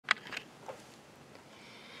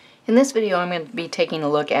In this video, I'm going to be taking a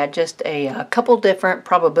look at just a couple different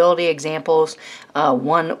probability examples,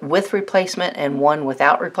 one with replacement and one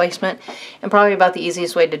without replacement. And probably about the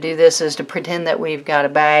easiest way to do this is to pretend that we've got a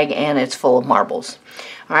bag and it's full of marbles.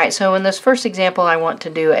 Alright, so in this first example, I want to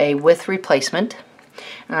do a with replacement.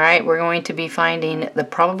 Alright, we're going to be finding the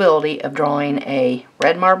probability of drawing a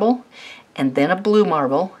red marble, and then a blue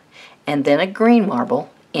marble, and then a green marble,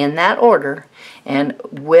 in that order, and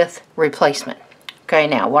with replacement. Okay,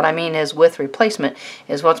 now what I mean is with replacement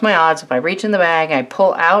is what's my odds if I reach in the bag, I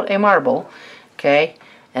pull out a marble, okay,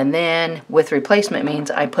 and then with replacement means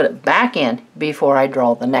I put it back in before I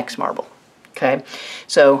draw the next marble. Okay,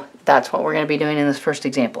 so that's what we're going to be doing in this first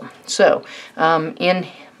example. So in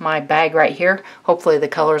my bag right here, hopefully the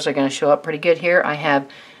colors are going to show up pretty good here. I have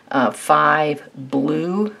 5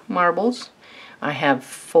 blue marbles, I have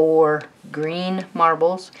 4 green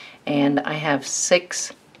marbles, and I have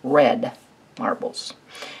 6 red marbles.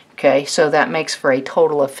 Okay, so that makes for a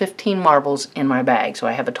total of 15 marbles in my bag. So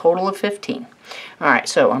I have a total of 15. Alright,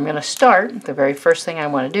 so I'm going to start. The very first thing I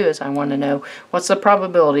want to do is I want to know what's the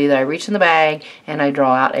probability that I reach in the bag and I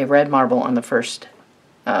draw out a red marble on the first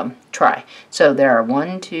try. So there are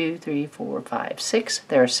 1, 2, 3, 4, 5, 6.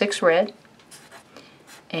 There are 6 red,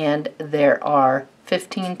 and there are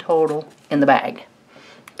 15 total in the bag.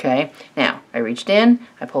 Okay, now I reached in,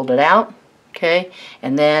 I pulled it out, okay,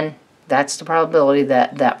 and then that's the probability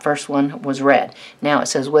that that first one was red. Now it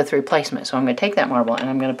says with replacement, so I'm going to take that marble and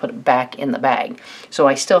I'm going to put it back in the bag. So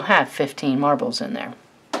I still have 15 marbles in there.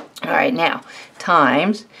 Alright, now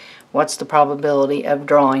times what's the probability of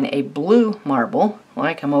drawing a blue marble? Well,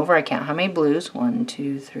 I come over, I count how many blues. 1,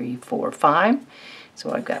 2, 3, 4, 5.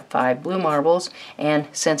 So I've got 5 blue marbles, and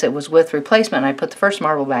since it was with replacement, I put the first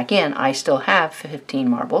marble back in, I still have 15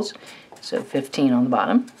 marbles. So 15 on the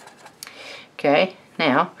bottom. Okay,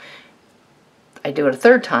 now I do it a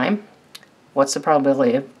third time. What's the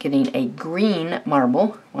probability of getting a green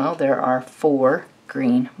marble? Well, there are 4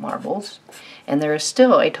 green marbles, and there is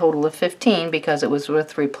still a total of 15 because it was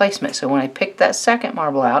with replacement. So when I pick that second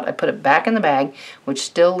marble out, I put it back in the bag, which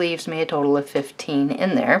still leaves me a total of 15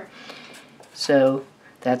 in there. So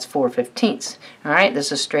that's 4/15. Alright,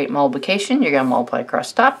 this is straight multiplication. You're going to multiply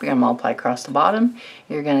across the top, you're going to multiply across the bottom.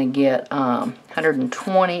 You're going to get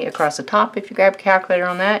 120 across the top if you grab a calculator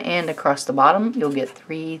on that, and across the bottom you'll get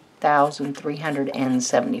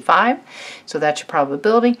 3,375. So that's your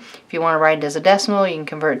probability. If you want to write it as a decimal, you can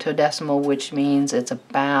convert it to a decimal, which means it's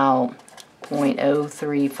about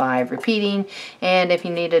 0.035 repeating, and if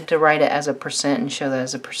you needed to write it as a percent and show that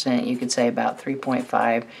as a percent, you could say about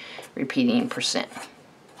 3.5 repeating percent.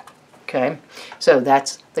 Okay, so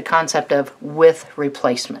that's the concept of with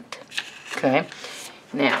replacement. Okay,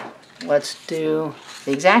 now let's do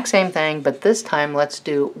the exact same thing, but this time let's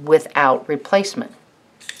do without replacement.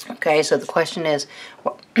 Okay, so the question is,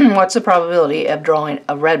 what's the probability of drawing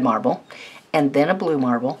a red marble, and then a blue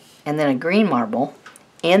marble, and then a green marble,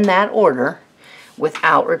 in that order,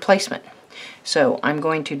 without replacement? So I'm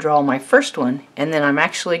going to draw my first one, and then I'm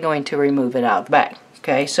actually going to remove it out of the bag.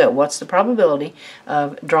 Okay, so what's the probability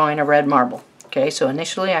of drawing a red marble? Okay, so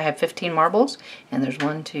initially I have 15 marbles, and there's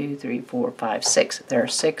 1, 2, 3, 4, 5, 6. There are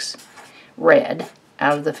 6 red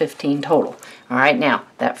out of the 15 total. Alright, now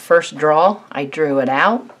that first draw, I drew it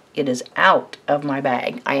out. It is out of my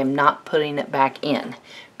bag. I am not putting it back in.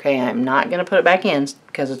 Okay, I'm not going to put it back in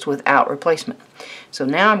because it's without replacement. So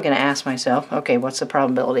now I'm going to ask myself, okay, what's the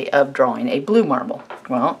probability of drawing a blue marble?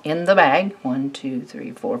 Well, in the bag, 1, 2,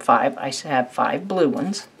 3, 4, 5, I have 5 blue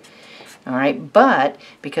ones. Alright, but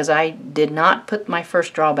because I did not put my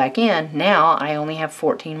first draw back in, now I only have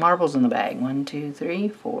 14 marbles in the bag. 1, 2, 3,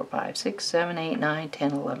 4, 5, 6, 7, 8, 9,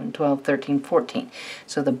 10, 11, 12, 13, 14.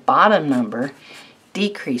 So the bottom number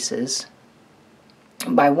decreases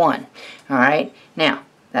by 1. Alright, now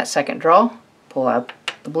that second draw, pull out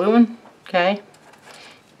the blue one, okay?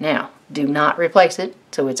 Now, do not replace it,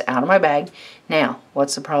 so it's out of my bag. Now,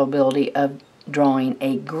 what's the probability of drawing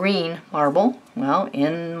a green marble? Well,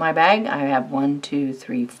 in my bag, I have 1, 2,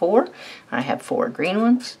 3, 4. I have 4 green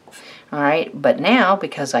ones. Alright, but now,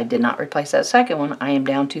 because I did not replace that second one, I am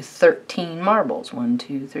down to 13 marbles. 1,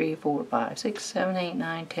 2, 3, 4, 5, 6, 7, 8,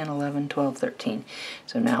 9, 10, 11, 12, 13.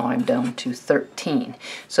 So now I'm down to 13.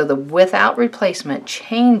 So the without replacement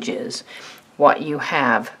changes what you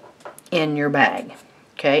have in your bag.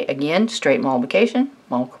 Okay, again, straight multiplication.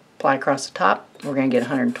 Multiply across the top. We're going to get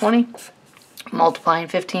 120. Multiplying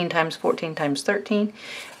 15 times 14 times 13,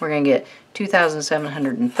 we're going to get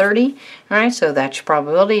 2,730. Alright, so that's your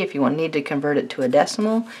probability. If you need to convert it to a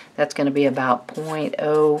decimal, that's going to be about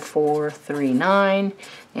 0.0439.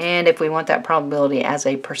 And if we want that probability as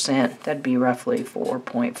a percent, that'd be roughly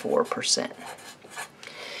 4.4%.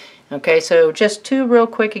 Okay, so just two real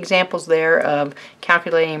quick examples there of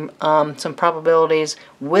calculating some probabilities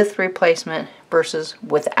with replacement versus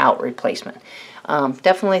without replacement.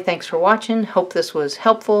 Definitely thanks for watching. Hope this was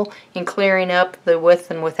helpful in clearing up the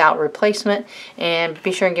with and without replacement. And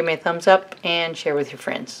be sure and give me a thumbs up and share with your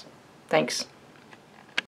friends. Thanks.